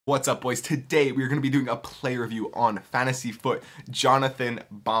What's up, boys? Today we're going to be doing a play review on Fantasy Foot Jonathan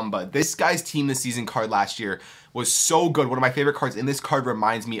Bamba. This guy's team this season card last year was so good. One of my favorite cards, and this card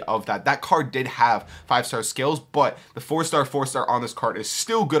reminds me of that. That card did have 5-star skills, but the 4-star on this card is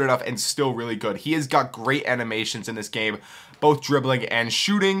still good enough and still really good. He has got great animations in this game, both dribbling and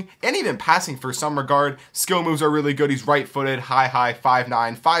shooting, and even passing for some regard. Skill moves are really good. He's right-footed, high,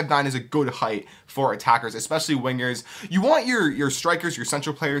 5'9". 5'9" is a good height for attackers, especially wingers. You want your strikers, your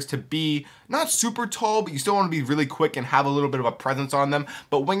central players to be not super tall, but you still want to be really quick and have a little bit of a presence on them.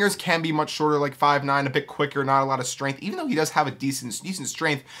 But wingers can be much shorter, like 5'9", a bit quicker, not a lot of strength. Even though he does have a decent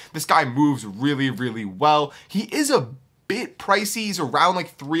strength, this guy moves really well. He is a bit pricey. He's around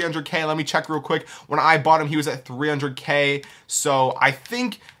like 300k. Let me check real quick. When I bought him, he was at 300k. So I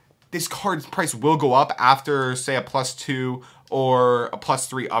think this card's price will go up after, say, a +2 or a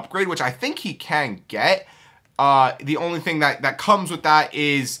 +3 upgrade, which I think he can get. The only thing that comes with that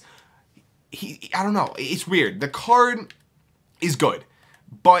is I don't know. It's weird. The card is good,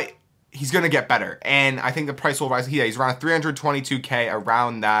 but he's going to get better. And I think the price will rise. Yeah, he's around 322k,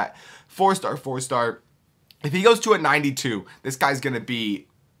 around that. 4-star. If he goes to a 92, this guy's going to be,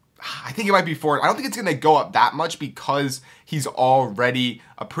 I think it might be 4. I don't think it's going to go up that much because he's already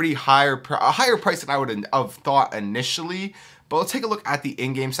a pretty higher price than I would have thought initially. But let's take a look at the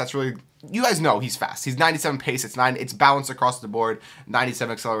in-game stats. Really, you guys know he's fast. He's 97 pace. It's balanced across the board.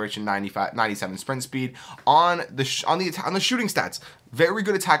 97 acceleration, 97 sprint speed. On the shooting stats, very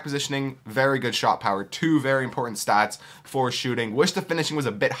good attack positioning, very good shot power. Two very important stats for shooting. Wish the finishing was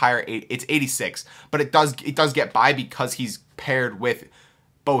a bit higher. It's 86, but it does get by because he's paired with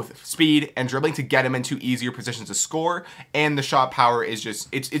both speed and dribbling to get him into easier positions to score. And the shot power is just,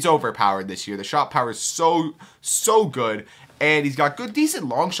 it's overpowered this year. The shot power is so good. And he's got decent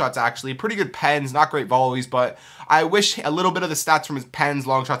long shots, actually. Pretty good pens, not great volleys, but I wish a little bit of the stats from his pens,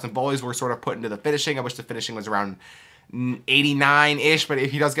 long shots, and volleys were sort of put into the finishing. I wish the finishing was around 89-ish, but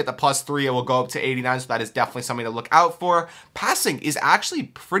if he does get the +3, it will go up to 89, so that is definitely something to look out for. Passing is actually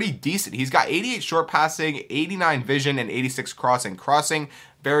pretty decent. He's got 88 short passing, 89 vision, and 86 crossing.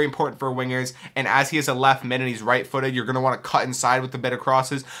 Very important for wingers, and as he is a left mid and he's right-footed, you're going to want to cut inside with the bit of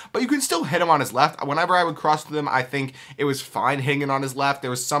crosses, but you can still hit him on his left. Whenever I would cross to them, I think it was fine hitting it on his left.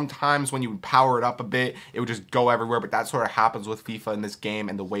 There was some times when you would power it up a bit, it would just go everywhere, but that sort of happens with FIFA in this game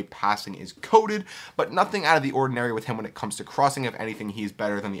and the way passing is coded, but nothing out of the ordinary with him when it comes to crossing. If anything, he's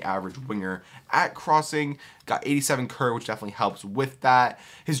better than the average winger at crossing. Got 87 curve, which definitely helps with that.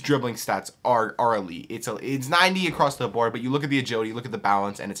 His dribbling stats are elite. It's 90 across the board, but you look at the agility, you look at the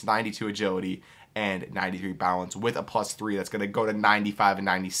balance, and it's 92 agility and 93 balance with a +3. That's going to go to 95 and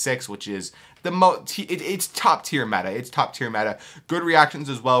 96, which is the most. It's top tier meta. It's top tier meta. Good reactions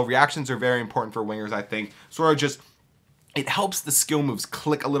as well. Reactions are very important for wingers, I think. Sort of just, it helps the skill moves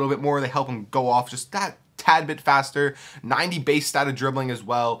click a little bit more. They help them go off just that tad bit faster. 90 base stat of dribbling as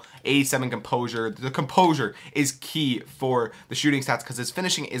well. 87 composure. The composure is key for the shooting stats because his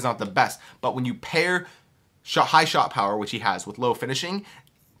finishing is not the best. But when you pair high shot power, which he has, with low finishing,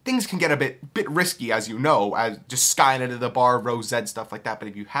 things can get a bit risky, as you know, as just skying into the bar, row Z, stuff like that. But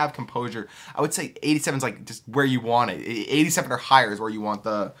if you have composure, I would say 87 is like just where you want it. 87 or higher is where you want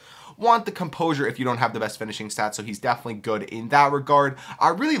the composure if you don't have the best finishing stats, so he's definitely good in that regard. I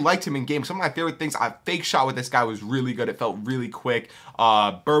really liked him in game. Some of my favorite things, fake shot with this guy was really good. It felt really quick.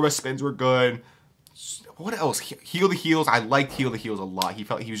 Bamba spins were good. What else? Heel to heels. I liked heel to heels a lot. He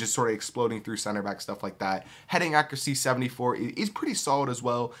felt he was just sort of exploding through center back, stuff like that. Heading accuracy 74 is pretty solid as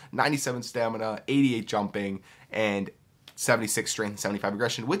well. 97 stamina, 88 jumping, and 76 strength, 75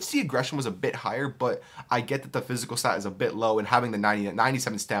 aggression, which the aggression was a bit higher, but I get that the physical stat is a bit low, and having the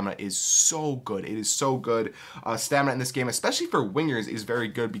 97 stamina is so good. It is so good. Stamina in this game, especially for wingers, is very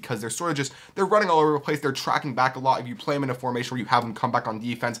good because they're sort of just, they're running all over the place. They're tracking back a lot. If you play them in a formation where you have them come back on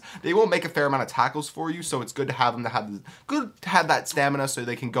defense, they will make a fair amount of tackles for you, so it's good to have them to have that stamina so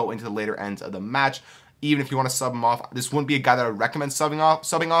they can go into the later ends of the match. Even if you want to sub him off, this wouldn't be a guy that I would recommend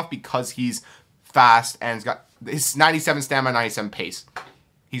subbing off because he's fast and he's got his 97 stamina, 97 pace.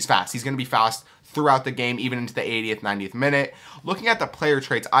 He's fast. He's going to be fast throughout the game, even into the 80th, 90th minute. Looking at the player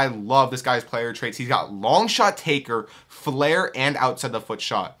traits, I love this guy's player traits. He's got long shot taker, flare, and outside the foot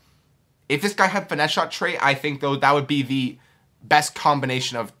shot. If this guy had finesse shot trait, I think though that would be the best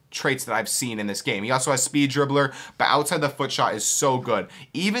combination of traits that I've seen in this game. He also has speed dribbler, but outside the foot shot is so good.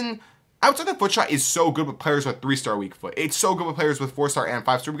 Even outside the foot shot is so good with players with 3-star weak foot. It's so good with players with 4-star and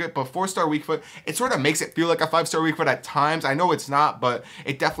 5-star weak foot, but 4-star weak foot, it sort of makes it feel like a 5-star weak foot at times. I know it's not, but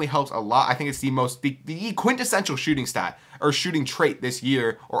it definitely helps a lot. I think it's the quintessential shooting stat or shooting trait this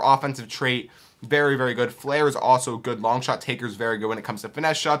year, or offensive trait very, very good. Flair is also good. Long shot taker is very good when it comes to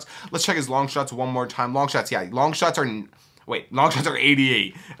finesse shots. Let's check his long shots one more time. Long shots, yeah, long shots are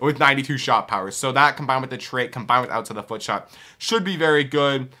 88 with 92 shot power. So that combined with the trait, combined with outside the foot shot, should be very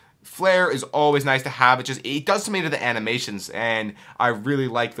good. Flair is always nice to have. It does something to the animations, and I really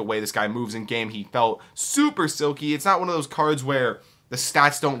like the way this guy moves in game. He felt super silky. It's not one of those cards where the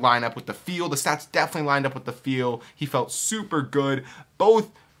stats don't line up with the feel. The stats definitely lined up with the feel. He felt super good, both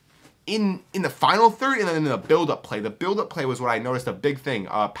in the final third and then in the build-up play. The build-up play was what I noticed a big thing,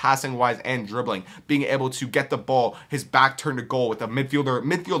 passing-wise and dribbling. Being able to get the ball, his back turned to goal with the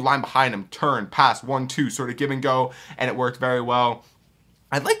midfield line behind him, turn, pass, 1-2, sort of give and go, and it worked very well.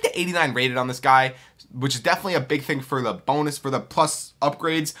 I'd like the 89 rated on this guy, which is definitely a big thing for the bonus, for the plus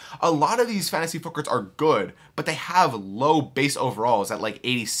upgrades. A lot of these fantasy foot cards are good, but they have low base overalls at like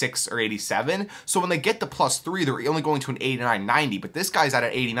 86 or 87. So when they get the +3, they're only going to an 89, 90. But this guy's at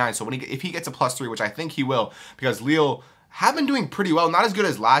an 89. So if he gets a +3, which I think he will, because Lille have been doing pretty well. Not as good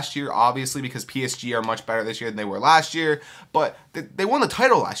as last year, obviously, because PSG are much better this year than they were last year. But they won the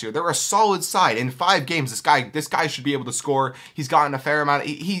title last year. They're a solid side. In 5 games, this guy should be able to score. He's gotten a fair amount.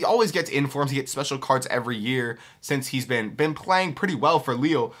 He always gets informs. He gets special cards every year since he's been playing pretty well for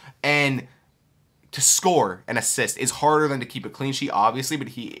Lille. And to score and assist is harder than to keep a clean sheet, obviously. But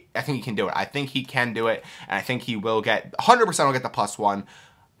I think he can do it. I think he can do it. And I think he will get, 100% will get the +1.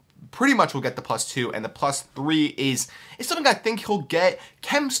 Pretty much will get the +2, and the +3 is something I think he'll get.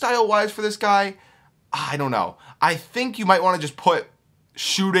 Chem style wise for this guy, I don't know. I think you might want to just put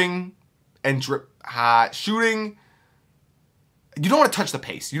shooting and shooting. You don't want to touch the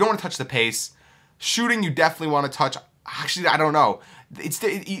pace. You don't want to touch the pace. Shooting, you definitely want to touch. Actually, I don't know. It's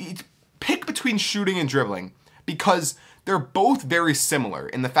pick between shooting and dribbling, because they're both very similar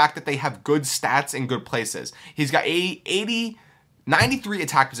in the fact that they have good stats in good places. He's got 93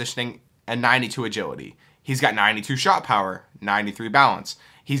 attack positioning and 92 agility. He's got 92 shot power, 93 balance.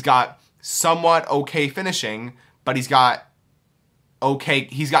 He's got somewhat okay finishing, but he's got okay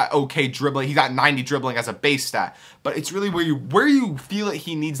dribbling. He's got 90 dribbling as a base stat. But it's really where you feel that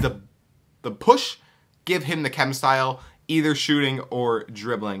he needs the push, give him the chem style, either shooting or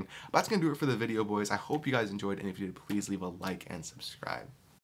dribbling. But that's gonna do it for the video, boys. I hope you guys enjoyed, and if you did, please leave a like and subscribe.